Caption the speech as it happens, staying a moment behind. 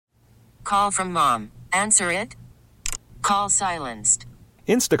call from mom. Answer it. Call silenced.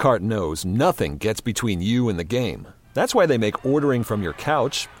 Instacart knows nothing gets between you and the game. That's why they make ordering from your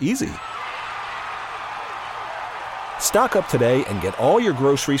couch easy. Stock up today and get all your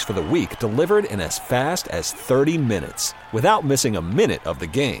groceries for the week delivered in as fast as 30 minutes without missing a minute of the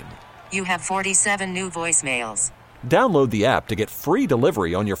game. You have 47 new voicemails. Download the app to get free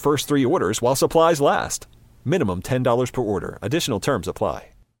delivery on your first 3 orders while supplies last. Minimum $10 per order. Additional terms apply.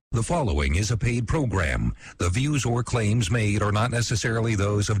 The following is a paid program. The views or claims made are not necessarily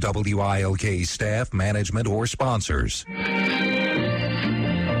those of WILK staff, management, or sponsors.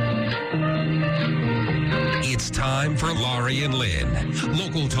 It's time for Laurie and Lynn.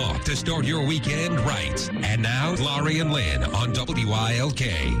 Local talk to start your weekend right. And now, Laurie and Lynn on WILK.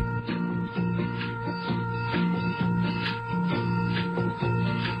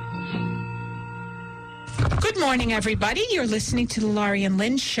 Good morning, everybody. You're listening to the Laurie and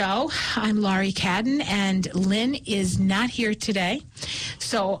Lynn show. I'm Laurie Cadden, and Lynn is not here today.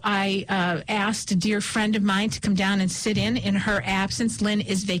 So I asked a dear friend of mine to come down and sit in her absence. Lynn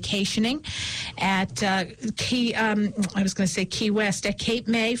is vacationing at Key West, at Cape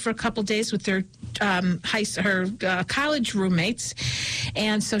May for a couple days with her college roommates,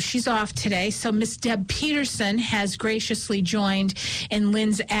 and so she's off today. So Miss Deb Peterson has graciously joined in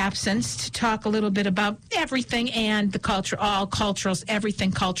Lynn's absence to talk a little bit about everything and the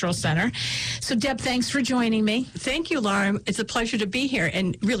everything cultural center. So Deb, thanks for joining me. Thank you, Laura. It's a pleasure to be here.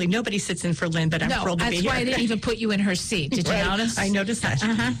 And really, nobody sits in for Lynn, but I'm thrilled to be here. That's why I didn't even put you in her seat. Did you notice? I noticed that.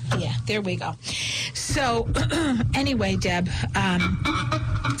 Yeah, there we go. So anyway, Deb,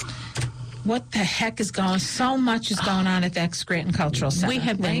 what the heck is going on? So much is going on at the Scranton Cultural Center. We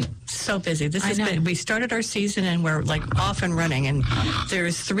have been so busy. We started our season and we're like off and running, and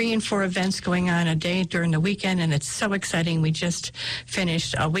there's 3 and 4 events going on a day during the weekend, and it's so exciting. We just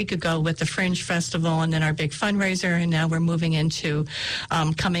finished a week ago with the Fringe Festival and then our big fundraiser, and now we're moving into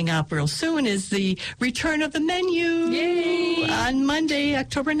coming up real soon is the return of the menu. Yay! On Monday,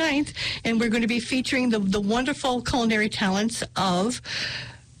 October 9th, and we're going to be featuring the wonderful culinary talents of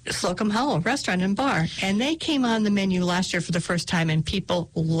Slocum Hollow Restaurant and Bar, and they came on the menu last year for the first time, and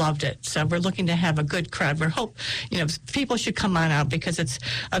people loved it. So we're looking to have a good crowd. People should come on out because it's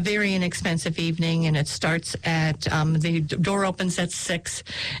a very inexpensive evening, and it starts at the door opens at 6,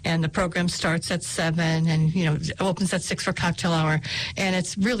 and the program starts at 7, and it opens at 6 for cocktail hour, and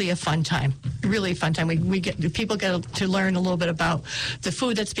it's really a fun time. Really fun time. People get to learn a little bit about the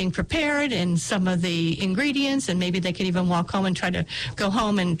food that's being prepared and some of the ingredients, and maybe they can even walk home and try to go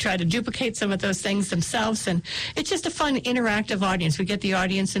home and try to duplicate some of those things themselves. And it's just a fun, interactive audience. We get the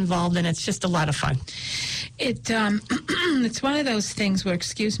audience involved, and it's just a lot of fun. It's one of those things where,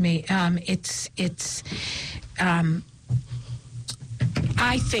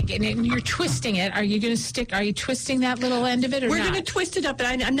 I think, and you're twisting it. Are you twisting that little end of it or not? We're going to twist it up, but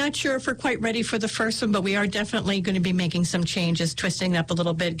I'm not sure if we're quite ready for the first one, but we are definitely going to be making some changes, twisting it up a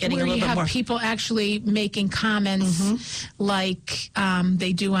little bit, getting a little bit more. Where you have people actually making comments like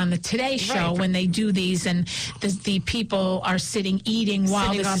they do on the Today Show when they do these, and the people are sitting eating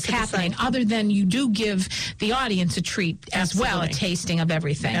while this is happening. Other than you do give the audience a treat as well, a tasting of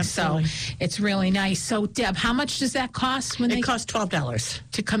everything. Absolutely. So it's really nice. So Deb, how much does that cost? It costs $12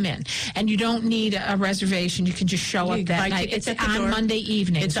 to come in, and you don't need a reservation. You can just show up that night. It's on Monday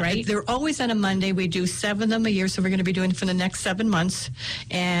evenings, right? They're always on a Monday. We do 7 of them a year, so we're going to be doing it for the next 7 months.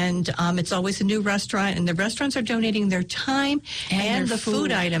 And it's always a new restaurant, and the restaurants are donating their time and the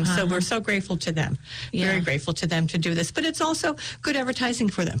food items. So we're so grateful to them. Very grateful to them to do this. But it's also good advertising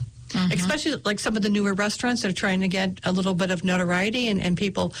for them. Especially like some of the newer restaurants that are trying to get a little bit of notoriety and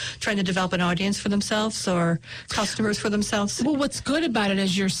people trying to develop an audience for themselves or customers for themselves. Well, what's good about it,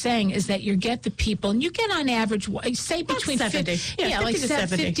 as you're saying, is that you get the people, and you get on average, say between 70.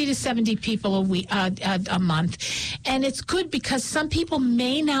 50 to 70 people a week, a month. And it's good because some people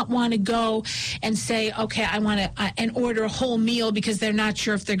may not want to go and say, okay, I want to and order a whole meal because they're not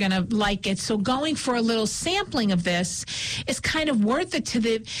sure if they're going to like it. So going for a little sampling of this is kind of worth it to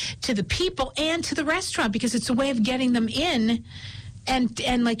the people and to the restaurant, because it's a way of getting them in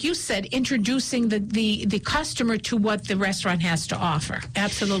and like you said, introducing the customer to what the restaurant has to offer.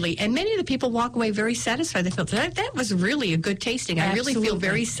 Absolutely. And many of the people walk away very satisfied. They feel that was really a good tasting. Absolutely. I really feel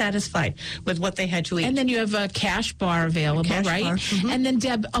very satisfied with what they had to eat. And then you have a cash bar available, right? Bar. Mm-hmm. And then,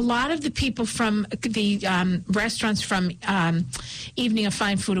 Deb, a lot of the people from the restaurants from Evening of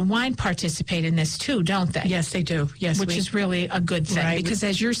Fine Food and Wine participate in this too, don't they? Yes, they do. Yes, which is really a good thing, right? Because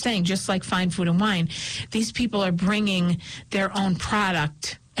as you're saying, just like Fine Food and Wine, these people are bringing their own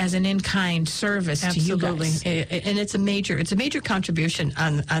product as an in-kind service to you guys. And it's a major contribution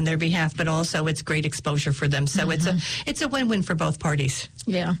on their behalf, but also it's great exposure for them. So it's a win-win for both parties.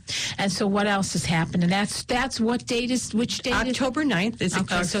 Yeah. And so what else has happened? And that's what date is, which date? October 9th is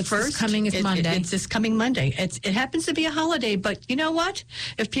okay, so it's first. Coming is Monday. It's this coming Monday. It happens to be a holiday, but you know what?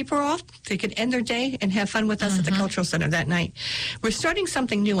 If people are off, they could end their day and have fun with us at the Cultural Center that night. We're starting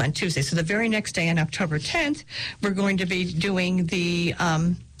something new on Tuesday. So the very next day on October 10th, we're going to be doing the...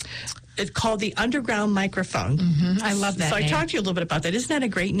 it's called the Underground Microphone. I love that name. I talked to you a little bit about that. Isn't that a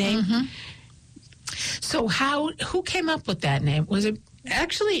great name? So who came up with that name? Was it...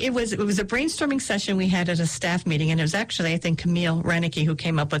 Actually, it was a brainstorming session we had at a staff meeting, and it was actually, I think, Camille Renicky who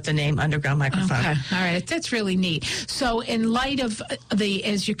came up with the name Underground Microphone. Okay, all right, that's really neat. So in light of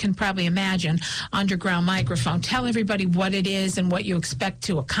as you can probably imagine, Underground Microphone, tell everybody what it is and what you expect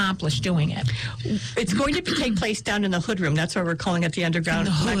to accomplish doing it. It's going to take place down in the Hood Room. That's why we're calling it the Underground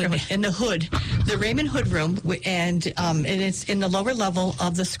Microphone. In the Hood, the Raymond Hood Room, and it's in the lower level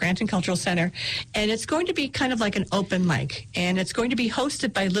of the Scranton Cultural Center, and it's going to be kind of like an open mic, and it's going to be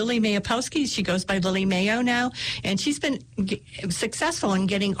hosted by Lily Mayapowski. She goes by Lily Mayo now, and she's been successful in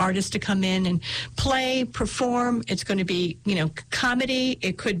getting artists to come in and play, perform. It's going to be, comedy.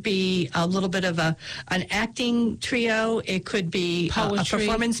 It could be a little bit of an acting trio. It could be poetry. A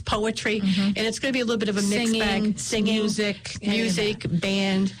performance, poetry, and it's going to be a little bit of a mixed bag. Singing, music,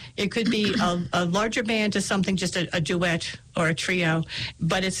 band. It could be a larger band to something just a duet or a trio,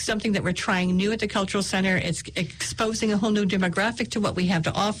 but it's something that we're trying new at the Cultural Center. It's exposing a whole new demographic to what we have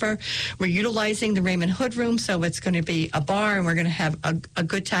to offer. We're utilizing the Raymond Hood Room, so it's going to be a bar, and we're going to have a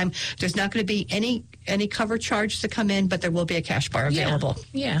good time. There's not going to be any cover charge to come in, but there will be a cash bar available.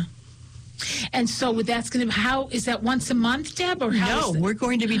 Yeah. And so that's going to, how, is that once a month, Deb? Or how? No, we're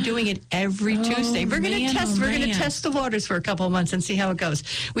going to be doing it every Tuesday. We're going to test. We're going to test the waters for a couple of months and see how it goes.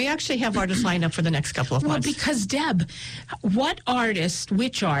 We actually have artists lined up for the next couple of months. Well, because Deb,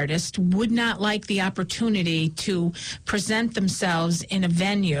 which artist would not like the opportunity to present themselves in a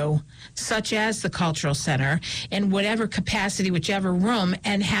venue such as the Cultural Center in whatever capacity, whichever room,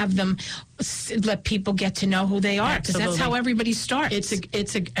 and have them let people get to know who they are, because that's how everybody starts.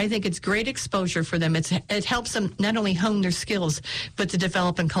 I think it's great exposure for them. It helps them not only hone their skills, but to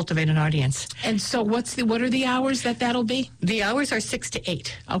develop and cultivate an audience. And so what are the hours that'll be? The hours are 6 to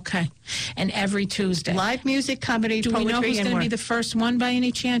 8. Okay. And every Tuesday. Live music, comedy, poetry, Do we know who's going to be the first one by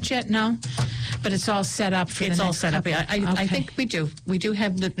any chance yet? No? But it's all set up for the next It's all set up. I think we do. We do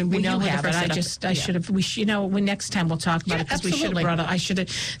have the, we know you have it. I should have, next time we'll talk about it, because we should have brought up, I should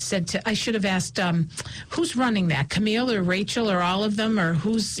have asked, who's running that? Camille or Rachel or all of them, or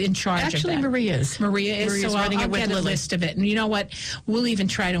who's in charge of that? Actually, Maria is. Maria's so running I'll it with get Lily. a list of it. And you know what? We'll even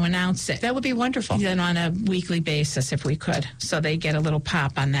try to announce it. That would be wonderful. Then on a weekly basis, if we could. So they get a little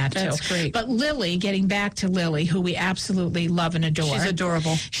pop on that, too. That's great. But Lily, getting back to Lily, who we absolutely love and adore. She's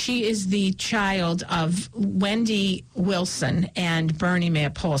adorable. She is the child of Wendy Wilson and Bernie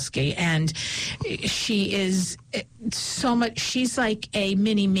Mayapolsky, and she is so much. She's like a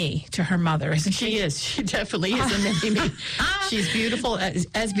mini me to her mother, isn't she? She is. She definitely is a mini me. She's beautiful,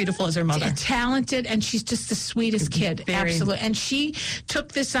 as beautiful as her mother. Talented, and she's just the sweetest kid. Absolutely. And she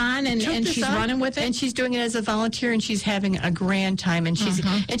took this on, and she's running with it. And she's doing it as a volunteer, and she's having a grand time. And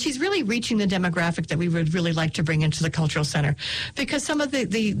she's really reaching the demographic that we would really like to bring into the Cultural Center, because some of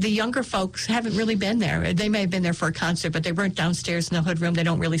the younger folks haven't really been there. They may have been there for a concert, but they weren't downstairs in the Hood Room. They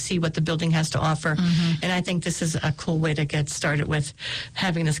don't really see what the building has to offer. And I think this is a cool way to get started with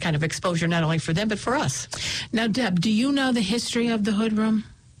having this kind of exposure, not only for them, but for us. Now, Deb, do you know the history of the Hood Room?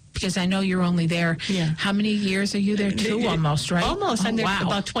 Because I know you're only there. Yeah. How many years are you there? 2 almost, right? Almost. I'm there for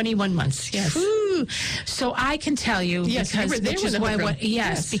about 21 months. Yes. Ooh. So I can tell you, because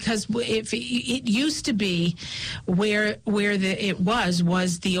because if it used to be where it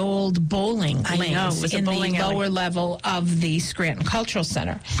was the old bowling lanes in the lower level of the Scranton Cultural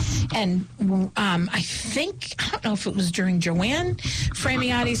Center, and I don't know if it was during Joanne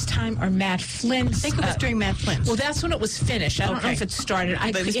Framiotti's time or Matt Flint's. I think it was during Matt Flint's. Well, that's when it was finished. I don't know if it started.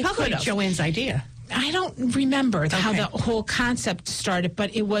 It probably Joanne's idea. I don't remember how the whole concept started,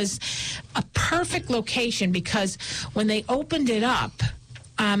 but it was a perfect location, because when they opened it up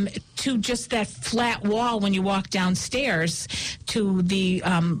to just that flat wall when you walk downstairs to the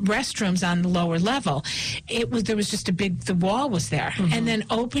restrooms on the lower level, there was just the wall was there, and then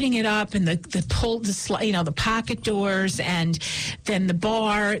opening it up, and the pocket doors, and then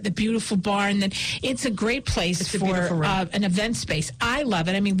the beautiful bar, and then it's a great place for an event space. I love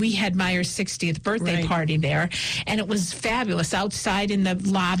it. I mean, we had Meyer's 60th birthday party there, and it was fabulous outside in the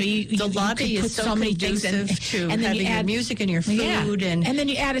lobby. The lobby is so many things, and then you having your music and your food, and then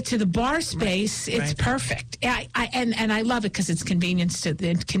you add it to the bar space, it's perfect. And I love it because it's convenient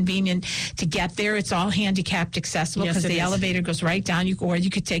to get there. It's all handicapped accessible because the elevator goes right down. Or you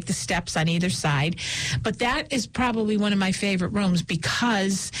could take the steps on either side. But that is probably one of my favorite rooms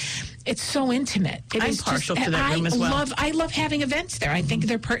because it's so intimate. I'm partial to that room as well. I love having events there. I think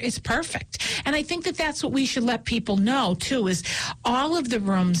it's perfect. And I think that's what we should let people know, too, is all of the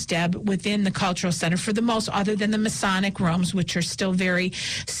rooms, Deb, within the Cultural Center, for the most, other than the Masonic rooms, which are still very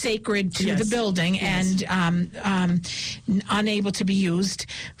sacred to the building and unable to be used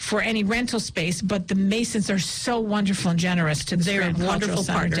for any rental space, but the Masons are so wonderful and generous to the They're wonderful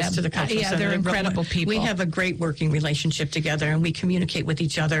partners to the Cultural Center. They're incredible people. We have a great working relationship together, and we communicate with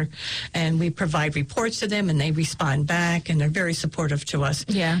each other. And we provide reports to them, and they respond back, and they're very supportive to us.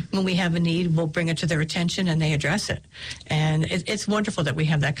 Yeah. When we have a need, we'll bring it to their attention, and they address it. And it's wonderful that we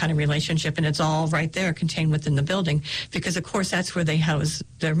have that kind of relationship, and it's all right there, contained within the building, because, of course, that's where they house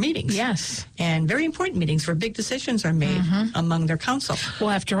their meetings. Yes. And very important meetings where big decisions are made among their council.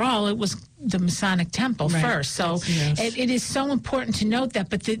 Well, after all, it was the Masonic Temple first. So it is so important to note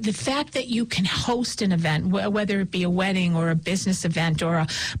that. But the fact that you can host an event, whether it be a wedding or a business event or a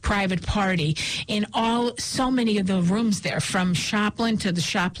private party, in so many of the rooms there, from Shoplin to the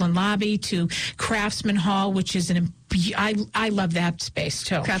Shoplin lobby to Craftsman Hall, which is I love that space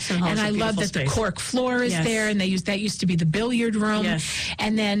too. Craftsman Hall, and I love that the cork floor is there, and that used to be the billiard room. Yes.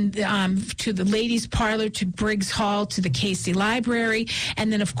 And then to the ladies' parlor, to Briggs Hall, to the Casey Library,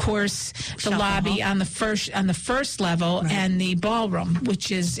 and then of course the lobby on the first level, and the ballroom,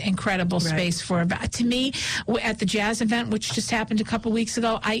 which is incredible space for. To me, at the jazz event, which just happened a couple weeks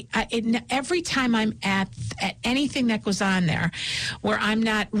ago, every time I'm at anything that goes on there, where I'm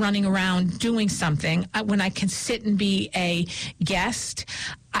not running around doing something, when I can sit and be a guest,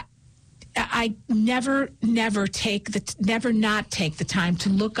 I never take the time to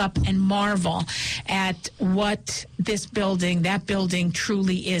look up and marvel at what that building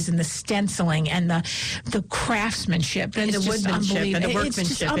truly is, and the stenciling and the craftsmanship and the woodmanship and the workmanship.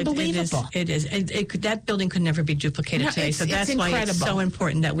 It's just unbelievable. It is. That building could never be duplicated today. So that's why it's so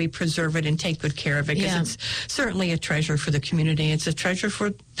important that we preserve it and take good care of it, because it's certainly a treasure for the community. It's a treasure for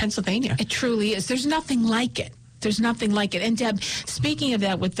Pennsylvania. It truly is. There's nothing like it. There's nothing like it. And Deb, speaking of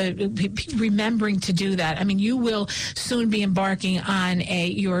that, with remembering to do that, I mean, you will soon be embarking on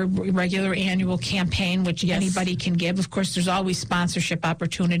your regular annual campaign, which anybody can give. Of course, there's always sponsorship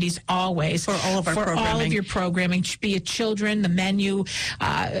opportunities, always. For all of our programming. For all of your programming, be it children, the menu,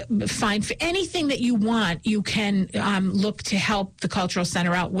 find for anything that you want, you can look to help the Cultural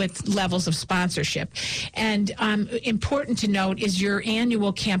Center out with levels of sponsorship. And important to note is your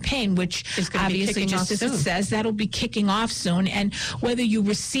annual campaign, which is obviously, just as it says, that'll be kicking off soon, and whether you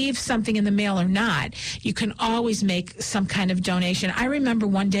receive something in the mail or not, you can always make some kind of donation. I remember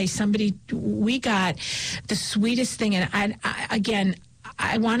one day we got the sweetest thing, and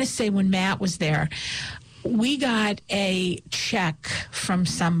I want to say when Matt was there, we got a check from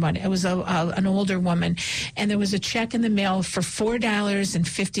somebody. It was an older woman, and there was a check in the mail for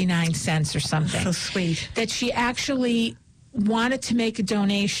 $4.59 or something. So sweet. That she actually wanted to make a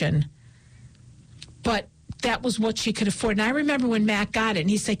donation, but that was what she could afford. And I remember when Matt got it, and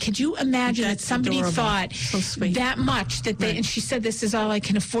he said, could you imagine that somebody thought that much, that they, and she said, this is all I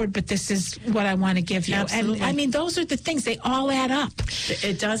can afford, but this is what I want to give you. Absolutely. And I mean, those are the things, they all add up.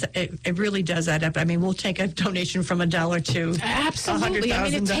 It does. It really does add up. I mean, we'll take a donation from $1 to absolutely.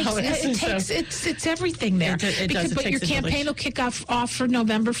 I mean, it's everything there. It does. But your campaign will kick off for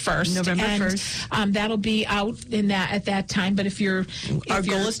November 1st. November 1st. That'll be out at that time. But our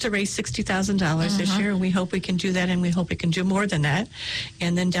goal is to raise $60,000 this year. We hope we can do that, and we hope we can do more than that.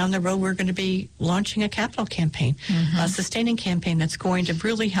 And then down the road, we're going to be launching a capital campaign, a sustaining campaign that's going to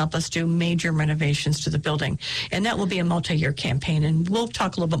really help us do major renovations to the building. And that will be a multi-year campaign, and we'll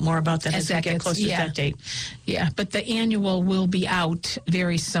talk a little bit more about that as we get closer to that date. Yeah, but the annual will be out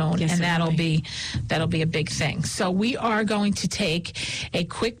very soon, and that'll be a big thing. So we are going to take a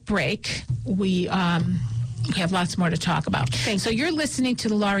quick break. We have lots more to talk about. So you're listening to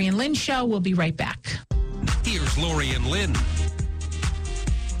the Laurie and Lynn Show. We'll be right back. Here's Laurie and Lynn.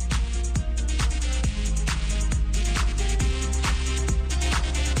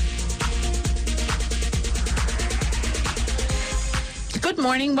 Good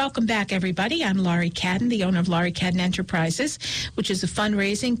morning. Welcome back, everybody. I'm Laurie Cadden, the owner of Laurie Cadden Enterprises, which is a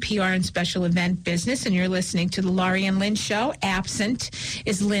fundraising, PR, and special event business, and you're listening to the Laurie and Lynn Show. Absent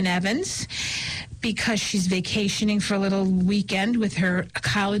is Lynn Evans. because she's vacationing for a little weekend with her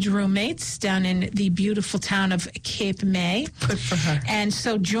college roommates down in the beautiful town of Cape May. Good for her. And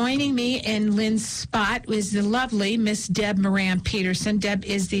so joining me in Lynn's spot was the lovely Miss Deb Moran Peterson. Deb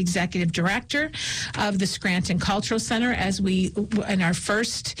is the executive director of the Scranton Cultural Center. As we, in our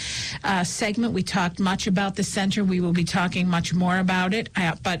first segment, we talked much about the center. We will be talking much more about it.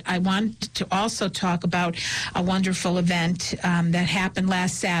 But I want to also talk about a wonderful event that happened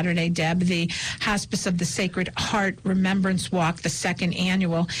last Saturday, Deb, the Hospice of the Sacred Heart Remembrance Walk, the second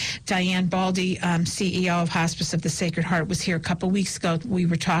annual. Diane Baldy, CEO of Hospice of the Sacred Heart, was here a couple weeks ago. We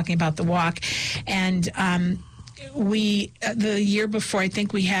were talking about the walk, and the year before, I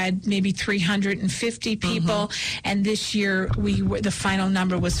think we had maybe 350 people, and this year the final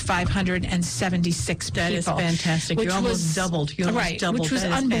number was 576 people. That is fantastic. You almost doubled. You almost doubled. Which was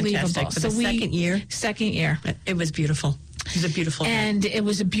that unbelievable. For the second year? Second year. It was beautiful. It was a beautiful day. And it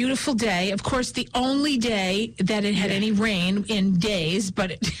was a beautiful day. Of course, the only day that it had any rain in days,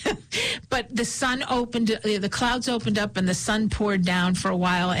 but but the sun opened, the clouds opened up, and the sun poured down for a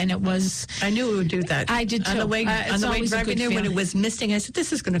while, and it was... I knew it would do that. I did too. On the way driving there, when it was misting, I said,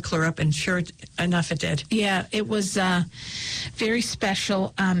 this is going to clear up, and sure enough, it did. Yeah, it was very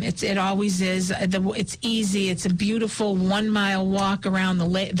special. It always is. It's easy. It's a beautiful 1 mile walk around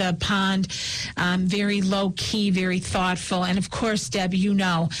the pond, very low key, very thoughtful. And of course, Deb, you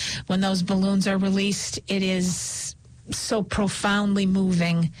know, when those balloons are released, it is so profoundly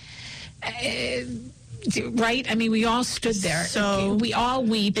moving. Right? I mean, we all stood there. So we all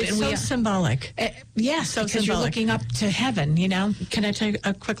weep. It's and so symbolic. Yes, so because symbolic. you're looking up to heaven, you know. Can I tell you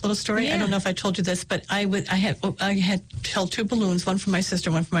a quick little story? Yeah. I don't know if I told you this, but I had held two balloons, one for my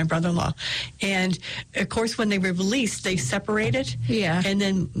sister, one for my brother-in-law. And, of course, when they were released, they separated. Yeah. And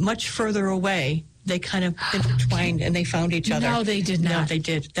then much further away, they kind of intertwined and they found each other. No, they did not. No, they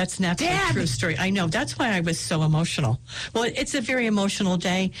did. That's an absolute Dad. true story. I know. That's why I was so emotional. Well, it's a very emotional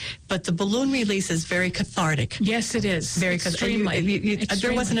day, but the balloon release is very cathartic. Yes, it is. Very Extremely.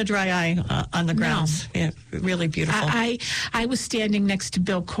 There wasn't a dry eye on the grounds. No. Yeah, really beautiful. I was standing next to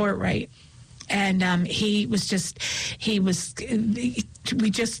Bill Courtwright, and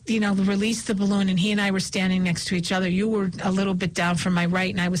we just, released the balloon, and he and I were standing next to each other. You were a little bit down from my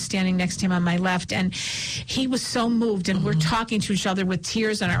right, and I was standing next to him on my left, and he was so moved, and we're talking to each other with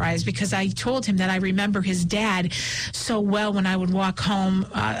tears in our eyes, because I told him that I remember his dad so well when I would walk home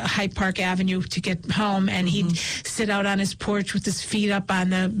Hyde Park Avenue to get home, and he'd sit out on his porch with his feet up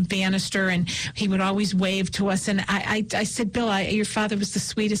on the banister, and he would always wave to us, and I said, Bill, your father was the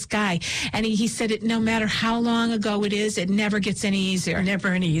sweetest guy, and he said, no matter how long ago it is, it never gets any easier. Never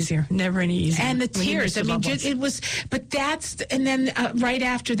any easier. Never any easier. And the tears. I mean, it was, but and then right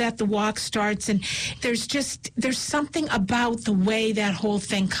after that, the walk starts, and there's something about the way that whole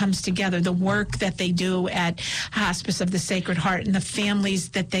thing comes together, the work that they do at Hospice of the Sacred Heart and the families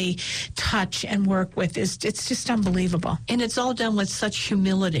that they touch and work with, it's just unbelievable. And it's all done with such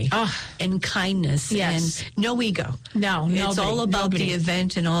humility and kindness and no ego. No, it's all about the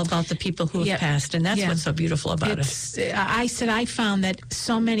event and all about the people who have passed, and that's what's so beautiful about it. I said I found that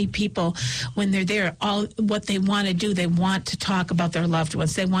so many people, when they're there, all what they want to do, they want to talk about their loved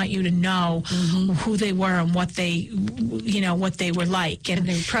ones. They want you to know who they were and what they were like, and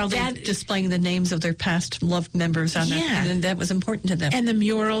they're proudly displaying the names of their past loved members on there, and that was important to them. And the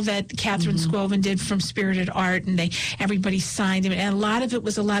mural that Catherine Scoven did from Spirited Art, and everybody signed it, and a lot of it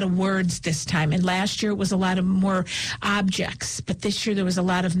was a lot of words this time. And last year it was a lot of more objects, but this year there was a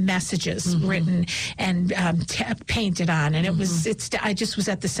lot of messages written and painted on, and I just was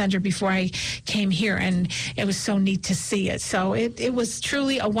at the center before I came here, and it was so neat to see it. So it was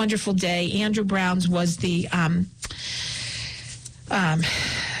truly a wonderful day. Andrew Brown's was the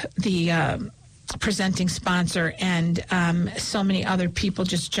presenting sponsor, and so many other people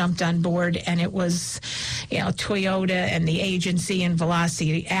just jumped on board, and it was Toyota and the agency and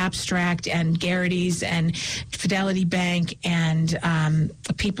Velocity Abstract and Garrity's and Fidelity Bank and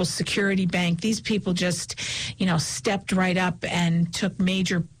People's Security Bank. These people just stepped right up and took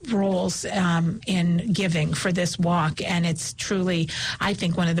major roles in giving for this walk, and it's truly, I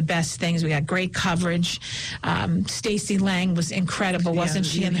think, one of the best things. We got great coverage. Stacey Lang was incredible, wasn't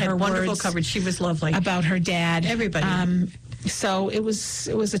she? And her wonderful words coverage. She was lovely about her dad. Everybody. So it was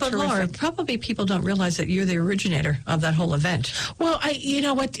a But terrific. Laura, probably people don't realize that you're the originator of that whole event. Well, you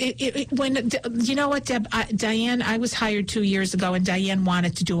know what? Deb? Diane, I was hired 2 years ago, and Diane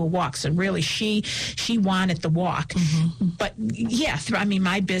wanted to do a walk. So really, she wanted the walk. Mm-hmm. But yeah,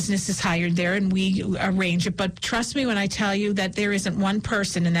 my business is hired there, and we arrange it. But trust me when I tell you that there isn't one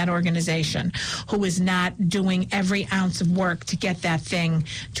person in that organization who is not doing every ounce of work to get that thing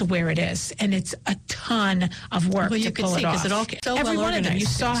to where it is, and it's a ton of work to pull it off. So Every well one of them, you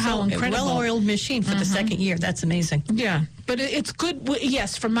saw how incredible. Well-oiled machine for the second year. That's amazing. Yeah, but it's good.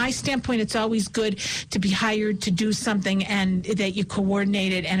 Yes, from my standpoint, it's always good to be hired to do something and that you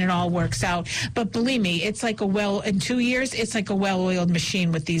coordinate it and it all works out. But believe me, it's like in 2 years, it's like a well-oiled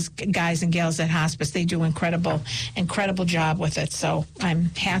machine with these guys and gals at hospice. They do incredible job with it. So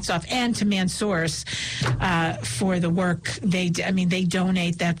I'm hats off, and to Mansour's for the work they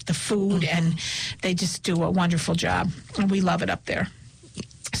donate the food, and they just do a wonderful job, and we love it up there.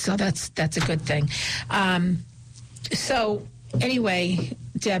 So that's a good thing. So anyway,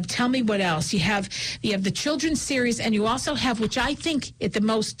 Deb, tell me what else. You have the children's series, and you also have, which I think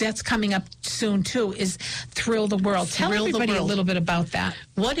that's coming up soon too, is Thrill the World. Tell everybody a little bit about that.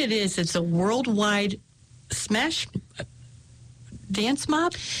 What it is, it's a worldwide smash dance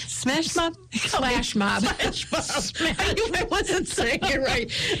mob? Smash mob? Flash mob. Flash mob. I knew I wasn't saying it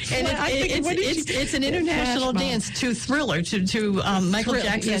right. And it's an international dance to Thriller, to Michael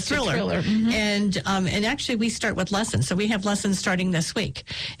Jackson's Thriller. Mm-hmm. And actually we start with lessons. So we have lessons starting this week.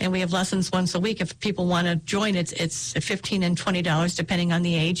 And we have lessons once a week. If people want to join, it's $15 and $20 depending on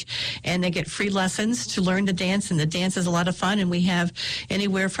the age. And they get free lessons to learn to dance. And the dance is a lot of fun. And we have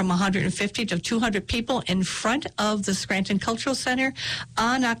anywhere from 150 to 200 people in front of the Scranton Cultural Center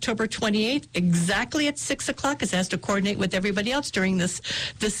on October 28th, exactly at 6 o'clock, because it has to coordinate with everybody else during this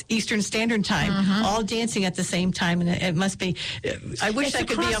Eastern Standard Time, all dancing at the same time. And it must be, I wish I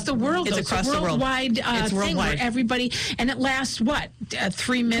could be up. The world, it's across the world. It's worldwide thing where everybody, and it lasts,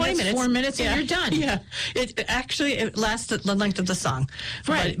 3 minutes, 4 minutes, and you're done. Yeah. It lasts the length of the song.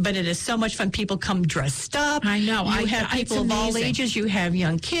 Right. But it is so much fun. People come dressed up. I know. You have people of all ages. You have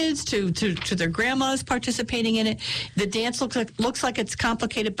young kids to their grandmas participating in it. The dance looks like it's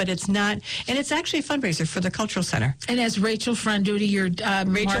complicated, but it's not. And it's actually a fundraiser for the Cultural Center. And as Rachel Franduti, your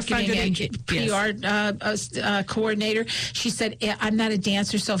marketing and PR coordinator, she said, I'm not a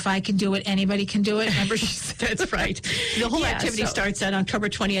dancer, so if I can do it, anybody can do it. Remember, she said. That's right. The whole activity starts on October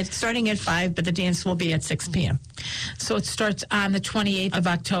 20th, starting at 5, but the dance will be at 6 p.m. So it starts on the 28th of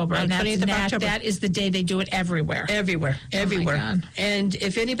October. And that is the day they do it everywhere. Everywhere. Oh my God. And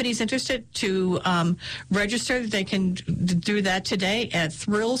if anybody's interested to register, they can do that today at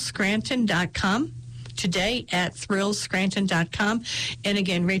thrillscranton.com. Today at thrillscranton.com. And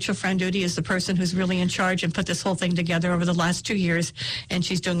again, Rachel Franduti is the person who's really in charge and put this whole thing together over the last 2 years, and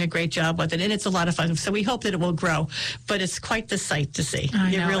she's doing a great job with it. And it's a lot of fun. So we hope that it will grow. But it's quite the sight to see.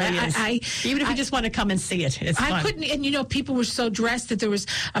 It really is. Even if you just want to come and see it, it's fun. I couldn't, and people were so dressed that there was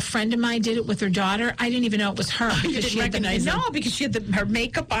a friend of mine did it with her daughter. I didn't even know it was her. You didn't recognize her? No, because she had her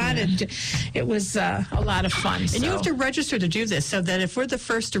makeup on, and it was a lot of fun. And you have to register to do this, so that if we're the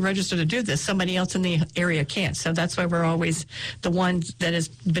first to register to do this, somebody else in the area can't. So that's why we're always the ones that has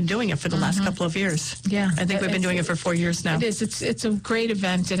been doing it for the last couple of years. Yeah, I think we've been doing it for 4 years now. It is. It's a great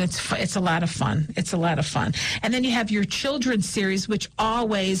event, and it's a lot of fun. It's a lot of fun. And then you have your children's series, which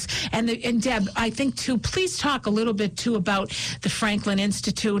always and Deb, I think too. Please talk a little bit too about the Franklin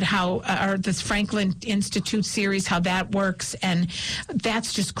Institute, or the Franklin Institute series, how that works, and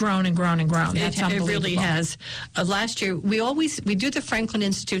that's just grown and grown and grown. That's unbelievable. It really has. Last year, we do the Franklin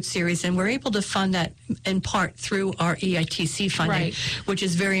Institute series, and we're able to fund that in part through our EITC funding, which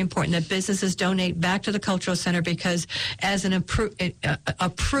is very important, that businesses donate back to the Cultural Center, because as an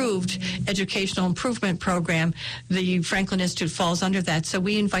approved educational improvement program, the Franklin Institute falls under that. So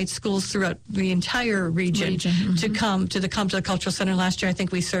we invite schools throughout the entire region. To come to the Cultural Center. Last year, I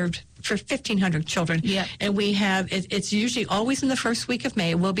think we served for 1,500 children. Yeah. And we have, it's usually always in the first week of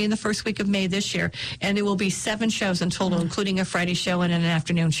May. It will be in the first week of May this year. And there will be 7 shows in total, including a Friday show and an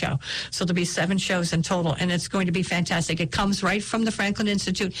afternoon show. So there'll be 7 shows in total. And it's going to be fantastic. It comes right from the Franklin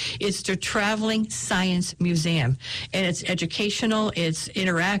Institute. It's the Traveling Science Museum. And it's educational. It's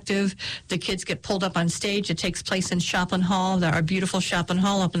interactive. The kids get pulled up on stage. It takes place in Shopland Hall, our beautiful Shopland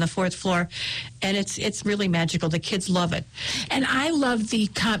Hall up on the 4th floor. And it's really magical. The kids love it. And I love the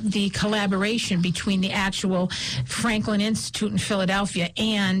collaboration between the actual Franklin Institute in Philadelphia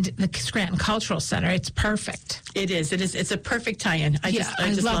and the Scranton Cultural Center. It's perfect. It is. It's a perfect tie-in. I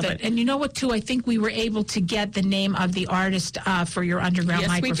just love it. And you know what, too? I think we were able to get the name of the artist for your underground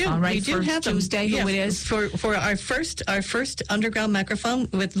microphone, right? We do have them. Tuesday, who it is? For our first underground microphone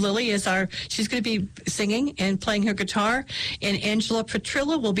with Lily she's going to be singing and playing her guitar, and Angela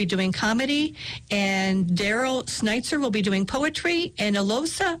Petrillo will be doing comedy, and Daryl Schneitzer will be doing poetry, and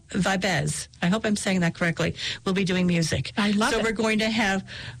Elosa Vibez, I hope I'm saying that correctly, will be doing music. I love it. So we're going to have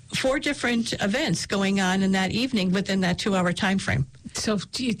 4 different events going on in that evening within that 2-hour time frame. So,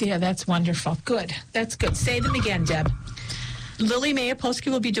 yeah, that's wonderful. Good. That's good. Say them again, Deb. Lily Mayo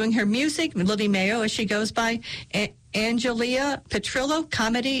Polsky will be doing her music. Lily Mayo, as she goes by. Angelia Petrillo,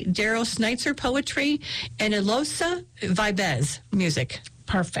 comedy. Daryl Schneitzer, poetry. And Elosa Vibez, music.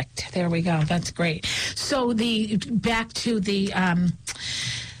 Perfect. There we go. That's great. So back to the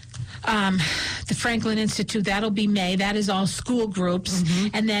Franklin Institute, that'll be May. That is all school groups. Mm-hmm.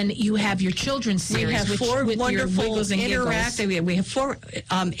 And then you have your children's series. We have 4 wonderful interactive. We have 4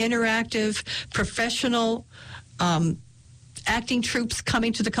 interactive, professional acting troupes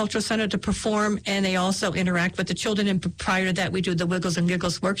coming to the Cultural Center to perform, and they also interact with the children. And prior to that, we do the Wiggles and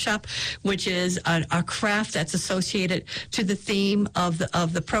Giggles workshop, which is a craft that's associated to the theme of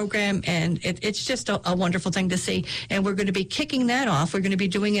the program, and it's just a wonderful thing to see. And we're going to be kicking that off. We're going to be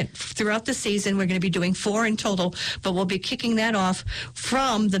doing it throughout the season. We're going to be doing 4 in total, but we'll be kicking that off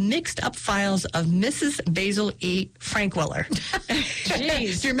from the mixed up files of Mrs. Basil E. Frankwiller.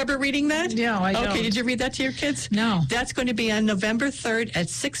 Jeez. Do you remember reading that? No, I don't. Okay, did you read that to your kids? No. That's going to be on November 3rd at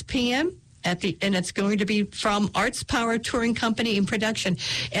 6 p.m. and it's going to be from Arts Power Touring Company in production.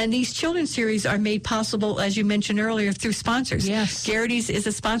 And these children's series are made possible, as you mentioned earlier, through sponsors. Yes. Garrity's is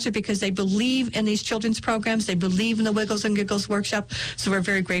a sponsor because they believe in these children's programs. They believe in the Wiggles and Giggles workshop. So we're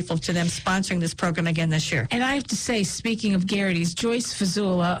very grateful to them sponsoring this program again this year. And I have to say, speaking of Garrity's, Joyce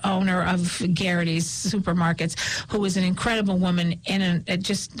Fazula, owner of Garrity's Supermarkets, who is an incredible woman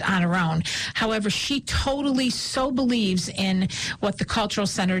just on her own. However, she totally so believes in what the Cultural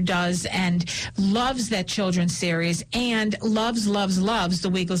Center does and loves that children's series and loves the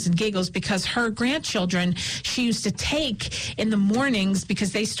Wiggles and Giggles, because her grandchildren she used to take in the mornings,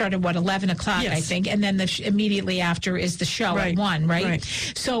 because they start at 11 o'clock, yes. I think, and then immediately after is the show at 1, right?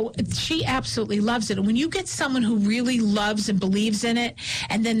 So she absolutely loves it. And when you get someone who really loves and believes in it,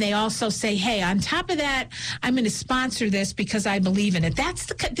 and then they also say, hey, on top of that, I'm going to sponsor this because I believe in it.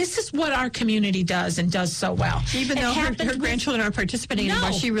 This is what our community does and does so well. Even though her grandchildren aren't participating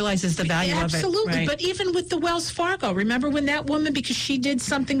anymore, she realizes the value of it. Absolutely. Right. But even with the Wells Fargo, remember when that woman, because she did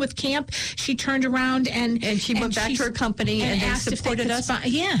something with camp, she turned around and she went back to her company and they supported us.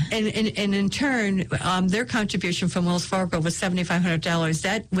 Yeah. And in turn, their contribution from Wells Fargo was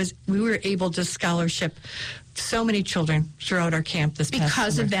 $7,500. We were able to scholarship so many children throughout our camp this past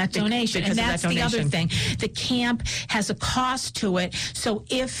because summer. of that donation. And that's the other thing. The camp has a cost to it. So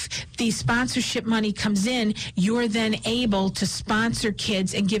if the sponsorship money comes in, you're then able to sponsor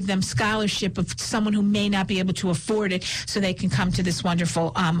kids and give them scholarship of someone who may not be able to afford it, so they can come to this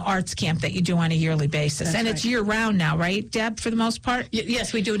wonderful arts camp that you do on a yearly basis. That's and right. It's year round now, right, Deb, for the most part?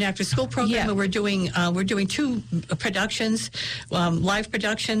 Yes, we do an after school program. Yeah. We're doing 2 productions, live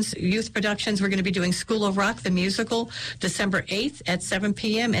productions, youth productions. We're going to be doing School of Rock, the musical, December 8th at 7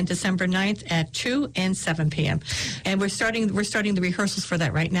 p.m. and December 9th at 2 and 7 p.m. And we're starting the rehearsals for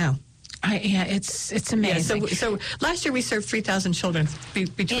that right now. It's amazing. Yeah, so last year we served 3,000 children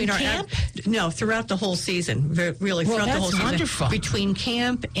between in our camp? Throughout the whole season. Really, throughout the whole season. Wonderful. Between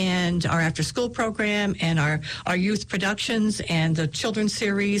camp and our after-school program and our youth productions and the children's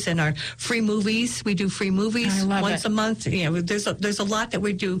series and our free movies. We do free movies once a month. There's a lot that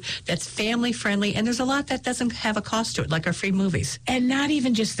we do that's family friendly, and there's a lot that doesn't have a cost to it, like our free movies. And not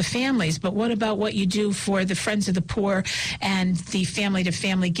even just the families, but what about what you do for the Friends of the Poor and the Family to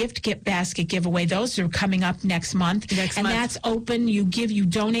Family gift basket giveaway? Those are coming up next month. That's open. You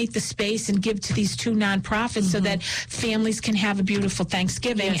donate the space and give to these 2 nonprofits so that families can have a beautiful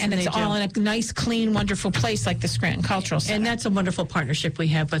Thanksgiving, and it's all in a nice, clean, wonderful place like the Scranton Cultural Center. And that's a wonderful partnership we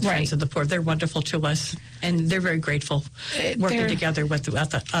have with Friends of the Poor. They're wonderful to us, and they're very grateful working together with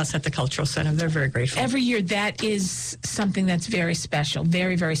us at the Cultural Center. They're very grateful. Every year, that is something that's very special,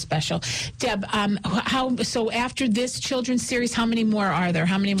 very, very special. Deb, so after this children's series, how many more are there?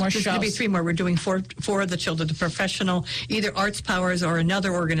 How many more shows? to be 3 more. We're doing four of the children, the professional, either Arts Powers or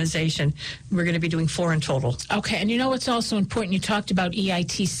another organization. We're going to be doing 4 in total. Okay, and you know what's also important? You talked about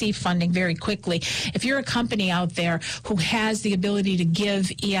EITC funding very quickly. If you're a company out there who has the ability to give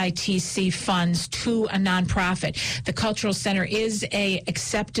EITC funds to a nonprofit, the Cultural Center is a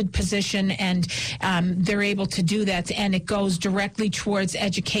accepted position, and they're able to do that, and it goes directly towards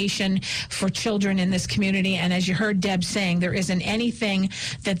education for children in this community. And as you heard Deb saying, there isn't anything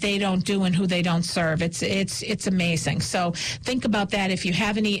that they don't do and who they don't serve. It's amazing. So think about that. If you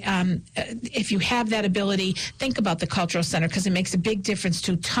have any, if you have that ability, think about the Cultural Center, because it makes a big difference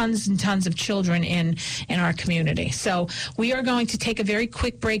to tons and tons of children in our community. So we are going to take a very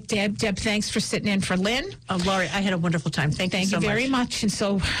quick break. Deb, thanks for sitting in for Lynn. Laurie, I had a wonderful time. Thank you so much. Very much. And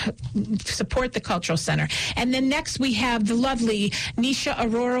so support the Cultural Center. And then next we have the lovely Nisha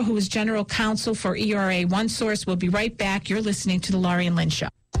Arora, who is General Counsel for ERA One Source. We'll be right back. You're listening to the Laurie and Lynn Show.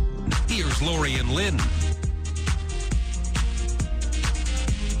 Here's Laurie and Lynn.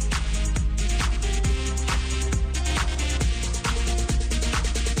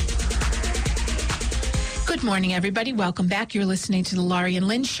 Good morning, everybody. Welcome back. You're listening to the Laurie and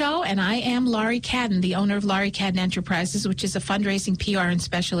Lynn Show, and I am Laurie Cadden, the owner of Laurie Cadden Enterprises, which is a fundraising, PR, and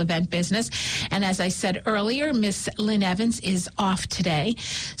special event business. And as I said earlier, Miss Lynn Evans is off today,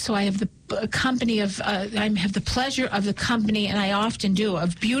 so I have the company of I have the pleasure of the company, and I often do,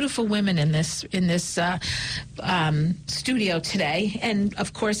 of beautiful women in this studio today. And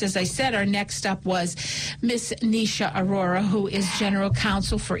of course, as I said, our next up was Miss Nisha Arora, who is General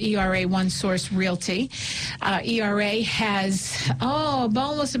Counsel for ERA One Source Realty. ERA has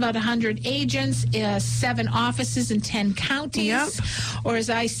almost about 100 agents, 7 offices in 10 counties. Yep. Or as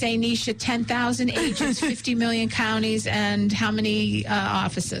I say, Nisha, 10,000 agents, 50 million counties, and how many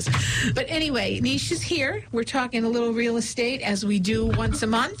offices? But anyway, Nisha's here. We're talking a little real estate, as we do once a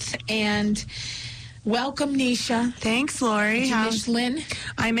month. And welcome, Nisha. Thanks, Laurie. Did you miss Lynn?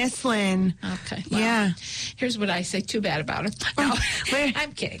 I miss Lynn. Okay. Well, yeah. Here's what I say. Too bad about her. No,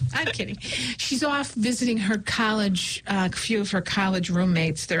 I'm kidding. She's off visiting her college, a few of her college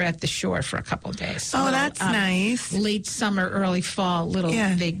roommates. They're at the shore for a couple of days. Oh, that's nice. Late summer, early fall,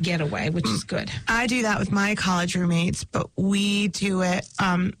 big getaway, which is good. I do that with my college roommates, but we do it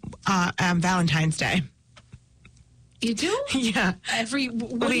on Valentine's Day. You do? Yeah.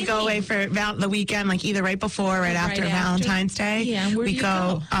 We go away for the weekend, like either right before or right after Valentine's Day. Yeah. And where we do you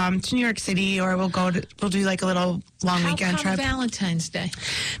go? To New York City, or we'll do like a little long weekend trip. Valentine's Day?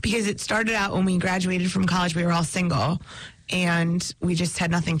 Because it started out when we graduated from college, we were all single. And we just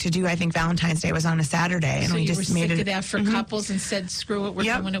had nothing to do. I think Valentine's Day was on a Saturday, and so we you just were made sick it of that for couples and said, "Screw it, we're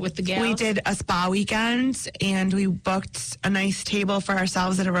doing it with the gals." We did a spa weekend, and we booked a nice table for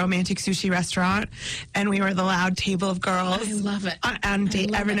ourselves at a romantic sushi restaurant, and we were the loud table of girls. I love it.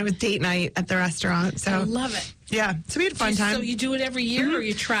 It was date night at the restaurant. So I love it. Yeah, so we had a fun time. So you do it every year, or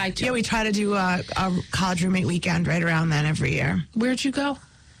you try to? Yeah, we try to do a college roommate weekend right around then every year. Where'd you go?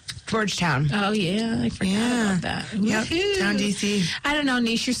 Georgetown. Oh, yeah. I forgot about that. Yep. Down D.C. I don't know,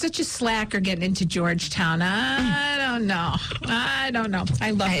 Nish. You're such a slacker getting into Georgetown. I don't know. I love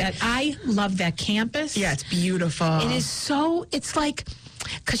that. I love that campus. Yeah, it's beautiful. It is so, it's like,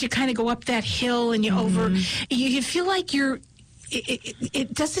 because you kind of go up that hill and you feel like you're,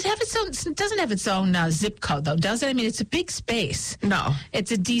 it doesn't have its own zip code, though, does it? I mean, it's a big space. No,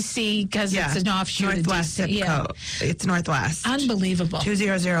 it's a DC because it's an offshoot Northwest of DC. zip code. It's Northwest. Unbelievable.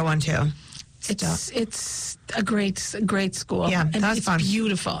 20012. It's a great school. Yeah, and that was fun. It's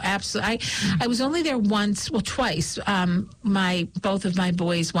beautiful. Absolutely. I was only there twice. Both of my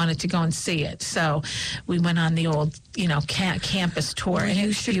boys wanted to go and see it, so we went on the old, campus tour. And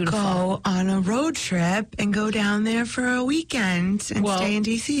you should go on a road trip and go down there for a weekend and stay in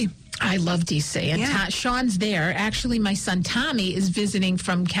D.C. I love D.C. And Sean's there. Actually, my son Tommy is visiting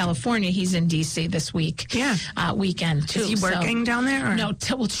from California. He's in D.C. this week. Yeah. Weekend, too. Is he working down there? Or? No.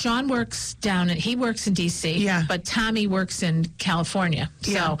 Sean works he works in D.C. Yeah. But Tommy works in California.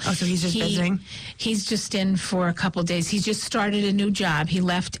 Yeah. So he's just visiting? He's just in for a couple of days. He's just started a new job. He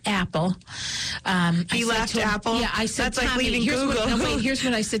left Apple. He left Apple? Yeah. I said, that's Tommy, like leaving Google. Here's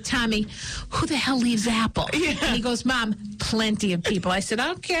what I said, Tommy, who the hell leaves Apple? Yeah. And he goes, Mom, plenty of people. I said,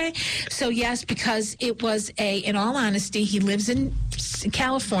 okay. So, yes, because it was in all honesty, he lives in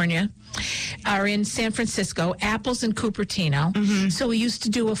California or in San Francisco. Apple's in Cupertino. Mm-hmm. So we used to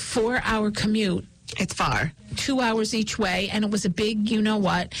do a 4-hour commute. It's far. 2 hours each way, and it was a big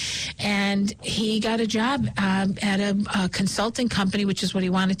you-know-what. And he got a job at a consulting company, which is what he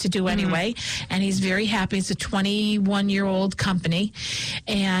wanted to do anyway. And he's very happy. It's a 21-year-old company,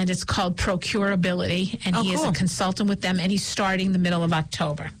 and it's called Procurability. And he is a consultant with them, and he's starting the middle of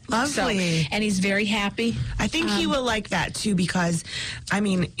October. Lovely. And he's very happy. I think he will like that, too, because, I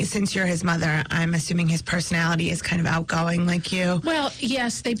mean, since you're his mother, I'm assuming his personality is kind of outgoing like you. Well,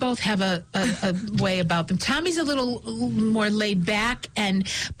 yes, they both have a way about them. Tommy's a little more laid back,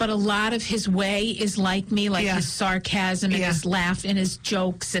 but a lot of his way is like me, like his sarcasm and his laugh and his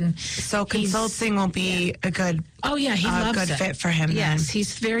jokes. And so consulting will be a good he loves good it. fit for him. Yes, then.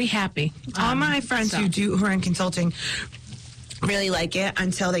 He's very happy. All my friends who are in consulting really like it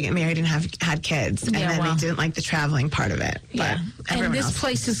until they get married and had kids, and then they didn't like the traveling part of it. But and this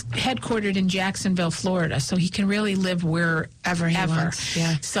place is headquartered in Jacksonville, Florida, so he can really live wherever he wants.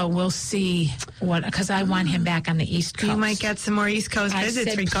 Yeah. So we'll see because I want him back on the East Coast. You might get some more East Coast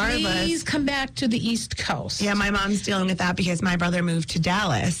visits, regardless. Please come back to the East Coast. Yeah, my mom's dealing with that because my brother moved to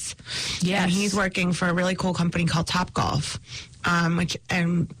Dallas. Yes. And he's working for a really cool company called Topgolf,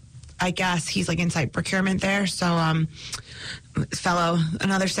 and I guess he's like inside procurement there. So,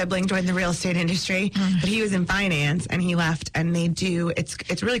 another sibling joined the real estate industry, but he was in finance and he left. And they do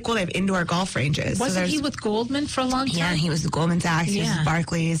it's really cool. They have indoor golf ranges. Wasn't he with Goldman for a long time? Yeah, he was with Goldman Sachs. He was with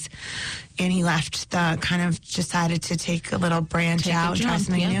Barclays, and he left. Kind of decided to take a little branch out, and try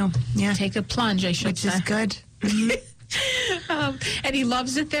something new. Yeah, take a plunge. I should say, which is good. And he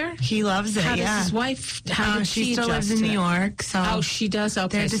loves it there? He loves it, How does his wife, she still lives in New York. So she does?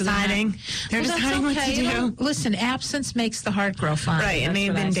 Okay. They're deciding. They're deciding what to do. Listen, absence makes the heart grow fond. Right, and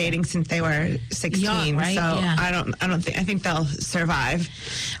they've been dating since they were 16. Young, right? So I think they'll survive.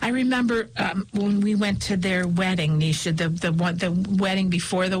 I remember when we went to their wedding, Nisha, the wedding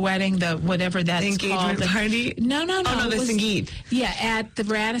before the wedding, whatever that's the engagement called. party? No. Oh, no, the Sangeet. Yeah, at the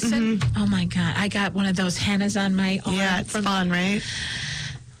Radisson. Oh, my God. I got one of those hennas on my arm. Yeah, it's fun, right?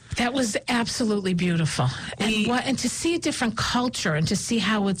 That was absolutely beautiful. And to see a different culture and to see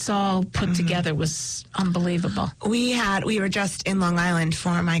how it's all put together was unbelievable. We were just in Long Island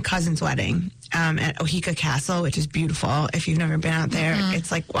for my cousin's wedding. At Oheka Castle, which is beautiful. If you've never been out there,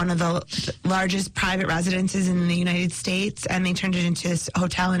 it's like one of the largest private residences in the United States, and they turned it into this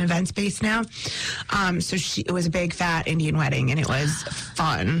hotel and event space now. So it was a big, fat Indian wedding, and it was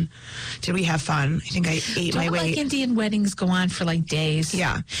fun. Did we have fun? I think I ate my weight. Like Indian weddings go on for like days.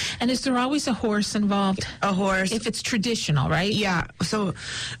 Yeah. And is there always a horse involved? A horse. If it's traditional, right? Yeah. So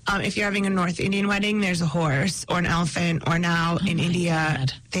if you're having a North Indian wedding, there's a horse or an elephant, or now in India,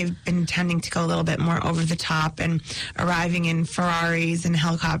 God. They've been tending to go a little bit more over the top and arriving in Ferraris and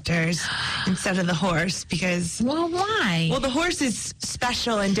helicopters instead of the horse because... Well, why? Well, the horse is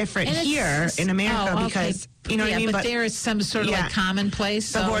special and different here in America because... You know what I mean? But there is some sort of like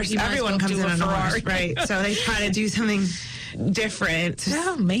commonplace. The horse, everyone comes in on a horse, right? So they try to do something different.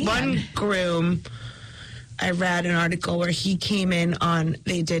 Oh, man. One groom, I read an article where he came in on,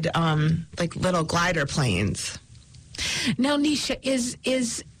 they did like little glider planes. Now, Nisha, is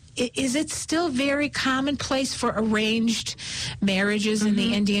it still very commonplace for arranged marriages in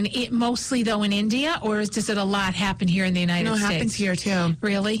the Indian, mostly though in India, or does it a lot happen here in the United States? No, it happens here too.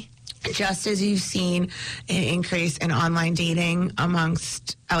 Really? Just as you've seen an increase in online dating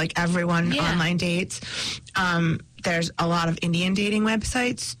amongst like everyone online dates, there's a lot of Indian dating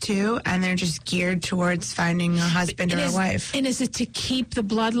websites too, and they're just geared towards finding a husband or a wife. And is it to keep the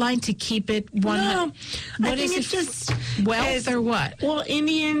bloodline, to keep it 100? No, I think it's just wealth or what? Well,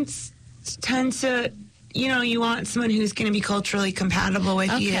 Indians tend to, you want someone who's going to be culturally compatible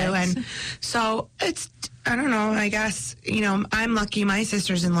with you, and so it's. I don't know. I guess, I'm lucky my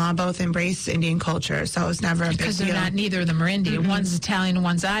sisters-in-law both embrace Indian culture, so it's never a big deal. Because neither of them are Indian. One's Italian and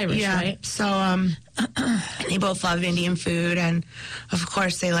one's Irish, right? So they both love Indian food, and of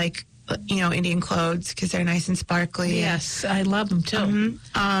course they like, Indian clothes because they're nice and sparkly. Yes, I love them too.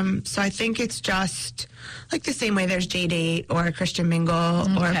 So I think it's just like the same way there's J-Date or Christian Mingle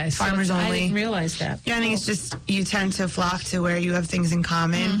or Farmers Only. I didn't realize that. Yeah, I think it's just you tend to flock to where you have things in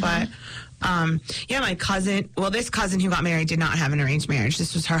common, but... my cousin, this cousin who got married did not have an arranged marriage.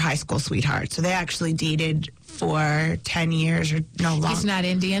 This was her high school sweetheart. So they actually dated for 10 years or no longer. He's not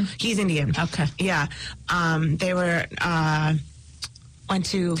Indian? He's Indian. Okay. Yeah. They were, went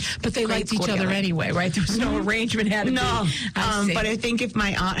to But they liked each other anyway, right? There was no arrangement had to No. be. But I think if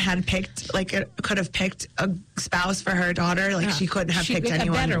my aunt had could have picked a spouse for her daughter, she couldn't have picked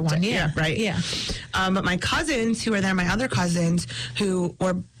anyone. A better one, right. Yeah. But my cousins who were there, my other cousins who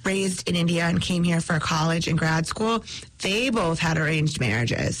were raised in India and came here for college and grad school, they both had arranged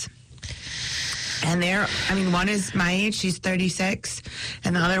marriages. And one is my age, she's 36,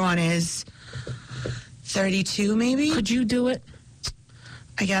 and the other one is 32 maybe. Could you do it?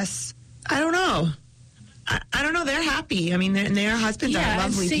 I guess. I don't know. I don't know. They're happy. I mean, their husbands are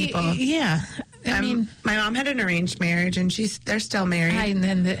lovely people. Yeah. I mean, my mom had an arranged marriage, and they're still married.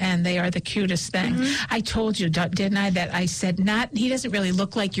 And they are the cutest thing. I told you, didn't I, that I said he doesn't really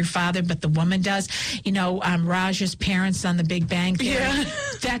look like your father, but the woman does. You know, Raj's parents on The Big Bang Theory. Yeah.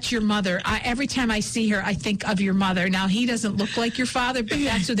 That's your mother. Every time I see her, I think of your mother. Now, he doesn't look like your father, but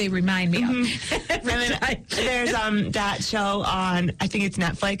that's who they remind me of. And then there's that show on, I think it's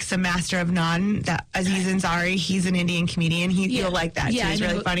Netflix, The Master of None, that Aziz Ansari, he's an Indian comedian. You'll like that, too. He's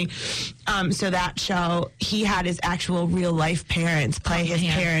really funny. So that show, he had his actual real life parents play his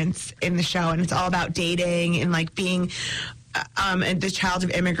parents in the show, and it's all about dating and like being the child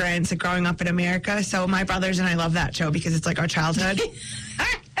of immigrants and growing up in America. So my brothers and I love that show because it's like our childhood.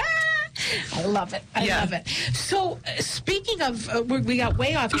 I love it. I love it. So, speaking of, we got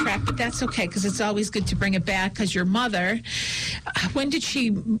way off track, but that's okay because it's always good to bring it back. Because your mother, when did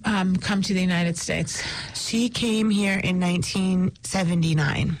she come to the United States? She came here in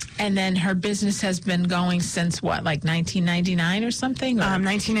 1979. And then her business has been going since what, like 1999 or something?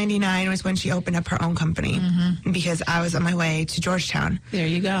 1999 was when she opened up her own company because I was on my way to Georgetown. There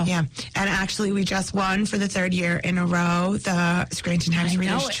you go. Yeah. And actually, we just won for the third year in a row the Scranton Times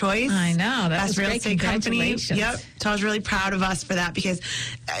Reader's Choice. I know. That was real estate company. Yep. So I was really proud of us for that because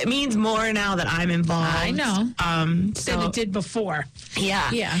it means more now that I'm involved. I know. Than it did before.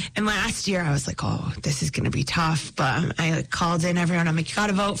 Yeah. Yeah. And last year I was like, oh, this is going to be tough. But I called in everyone. I'm like, you got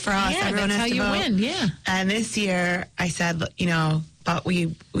to vote for us. Yeah, Everyone that's has how to you vote. win. Yeah. And this year I said, but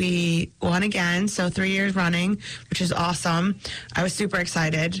we won again. So 3 years running, which is awesome. I was super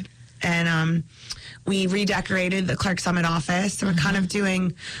excited. And we redecorated the Clark Summit office. So we're kind of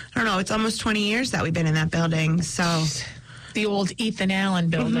doing, I don't know, it's almost 20 years that we've been in that building. So the old Ethan Allen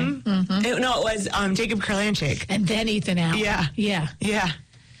building. It was Jacob Kurlanchik. And then Ethan Allen. Yeah. Yeah. Yeah.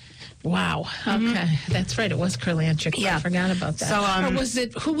 Wow. Okay. That's right. It was Kurlanchik. Yeah. I forgot about that. So, or was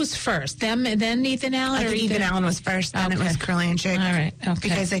it, who was first? Them and then Ethan Allen? I think Ethan Allen was first, then it was Kurlanchik. All right. Okay.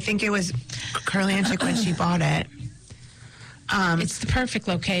 Because I think it was Kurlanchik when she bought it. It's the perfect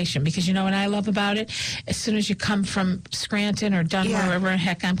location because you know what I love about it? As soon as you come from Scranton or Dunmore, wherever the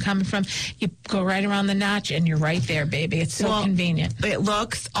heck I'm coming from, you go right around the notch and you're right there, baby. It's so convenient. It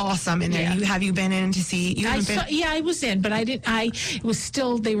looks awesome in there. Yeah. Have you been in to see? I was in, but I didn't. It was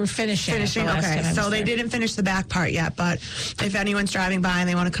still, they were finishing. Okay. So they didn't finish the back part yet, but if anyone's driving by and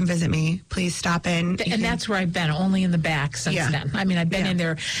they want to come visit me, please stop in. And that's where I've been, only in the back since then. I mean, I've been in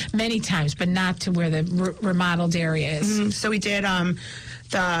there many times, but not to where the remodeled area is. So we did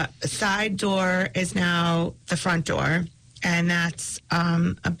the side door is now the front door, and that's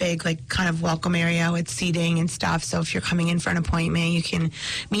a big kind of welcome area with seating and stuff. So if you're coming in for an appointment, you can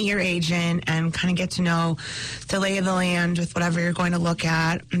meet your agent and kind of get to know the lay of the land with whatever you're going to look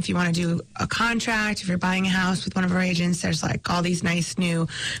at. And if you want to do a contract, if you're buying a house with one of our agents, there's all these nice new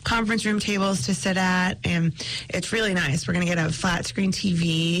conference room tables to sit at, and it's really nice. We're going to get a flat screen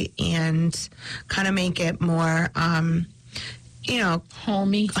TV and kind of make it more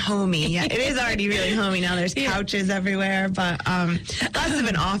homey. Yeah, it is already really homey now. There's couches everywhere, but less of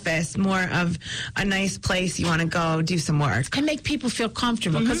an office, more of a nice place you want to go do some work. And make people feel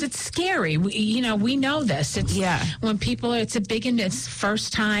comfortable because it's scary. We know this. It's when people, it's it's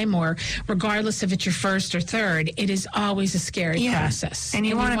first time, or regardless if it's your first or third, it is always a scary process. And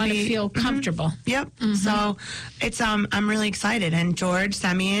you want to feel comfortable. Yep. So it's I'm really excited. And George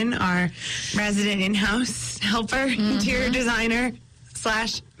Semyon, our resident in-house helper, interior designer /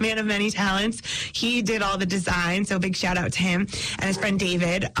 man of many talents, he did all the design, so big shout out to him. And his friend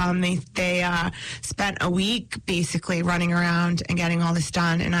David, they spent a week basically running around and getting all this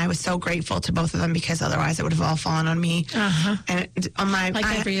done, and I was so grateful to both of them because otherwise it would have all fallen on me. And on my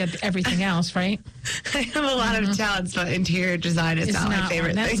everything else, right? I have a lot of talents, but interior design is not my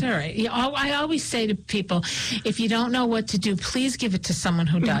favorite thing. That's all right. I always say to people, if you don't know what to do, please give it to someone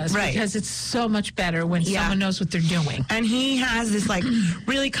who does, because it's so much better when someone knows what they're doing. And he has this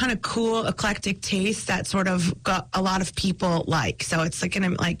really kind of cool, eclectic taste that sort of got a lot of people like. So it's you know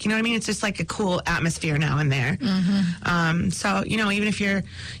what I mean? It's just a cool atmosphere now and there. So, even if you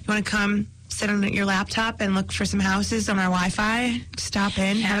want to come sit on your laptop and look for some houses on our Wi-Fi, stop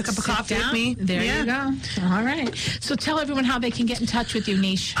in, have a cup of coffee with me. There you go. All right. So tell everyone how they can get in touch with you,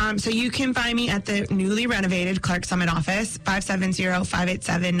 Nish. So you can find me at the newly renovated Clark Summit office,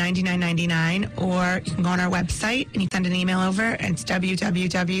 570-587-9999, or you can go on our website and you can send an email over, and it's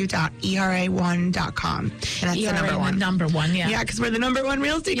www.era1.com. And that's the number one. Number one, yeah. Yeah, because we're the number one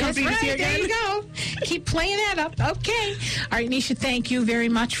real estate company this year. There you go. Keep playing that up. Okay. All right, Nisha, thank you very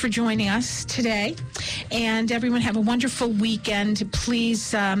much for joining us today. And everyone have a wonderful weekend.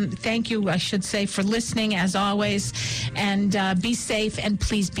 Please, thank you, I should say, for listening, as always. And be safe, and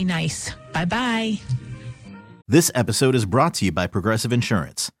please be nice. Bye-bye. This episode is brought to you by Progressive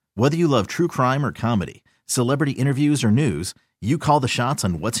Insurance. Whether you love true crime or comedy, celebrity interviews or news, you call the shots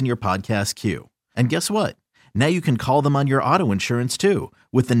on what's in your podcast queue. And guess what? Now you can call them on your auto insurance too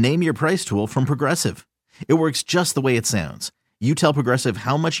with the Name Your Price tool from Progressive. It works just the way it sounds. You tell Progressive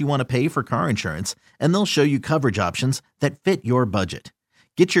how much you want to pay for car insurance, and they'll show you coverage options that fit your budget.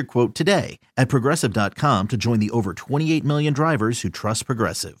 Get your quote today at Progressive.com to join the over 28 million drivers who trust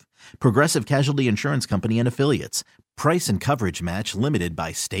Progressive. Progressive Casualty Insurance Company and Affiliates. Price and coverage match limited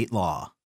by state law.